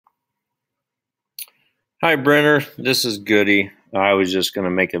Hi, Brenner. This is Goody. I was just going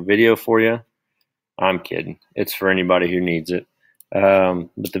to make a video for you. I'm kidding. It's for anybody who needs it.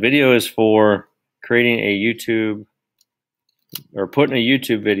 But the video is for creating a YouTube or putting a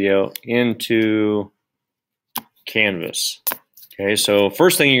YouTube video into Canvas. Okay, so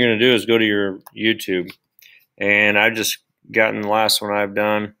first thing you're going to do is go to your YouTube. And I've just gotten the last one I've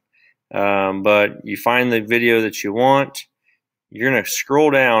done. But you find the video that you want. You're going to scroll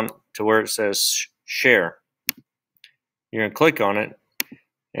down to where it says share. You're going to click on it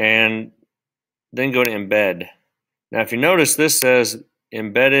and then go to embed. Now, if you notice, this says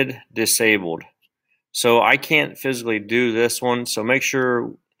embedded disabled. So I can't physically do this one. So make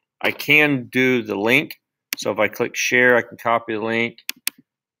sure I can do the link. So if I click share, I can copy the link,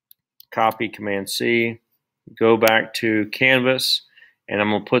 copy, Command C, go back to Canvas, and I'm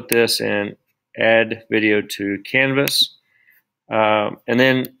going to put this in add video to Canvas. And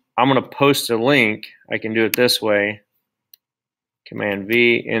then I'm going to post a link. I can do it this way. Command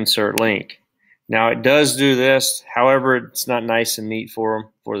V, insert link. Now it does do this, however, it's not nice and neat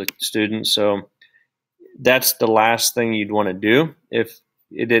for the students. So that's the last thing you'd want to do if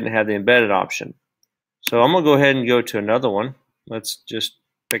it didn't have the embedded option. So I'm going to go ahead and go to another one. Let's just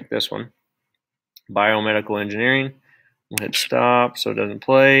pick this one. Biomedical engineering. We'll hit stop so it doesn't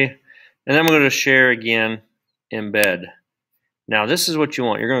play. And then I'm going to share again, embed. Now this is what you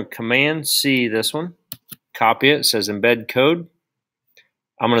want. You're going to Command C this one, copy it. It says embed code.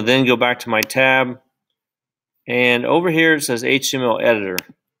 I'm going to then go back to my tab, and over here it says HTML editor.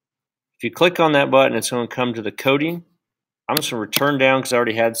 If you click on that button, it's going to come to the coding. I'm just going to return down because I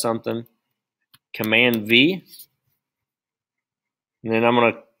already had something. Command V, and then I'm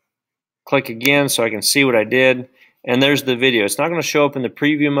going to click again so I can see what I did, and there's the video. It's not going to show up in the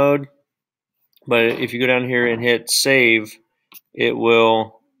preview mode, but if you go down here and hit save, it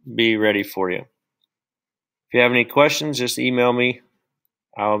will be ready for you. If you have any questions, just email me.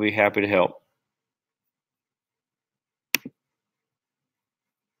 I'll be happy to help.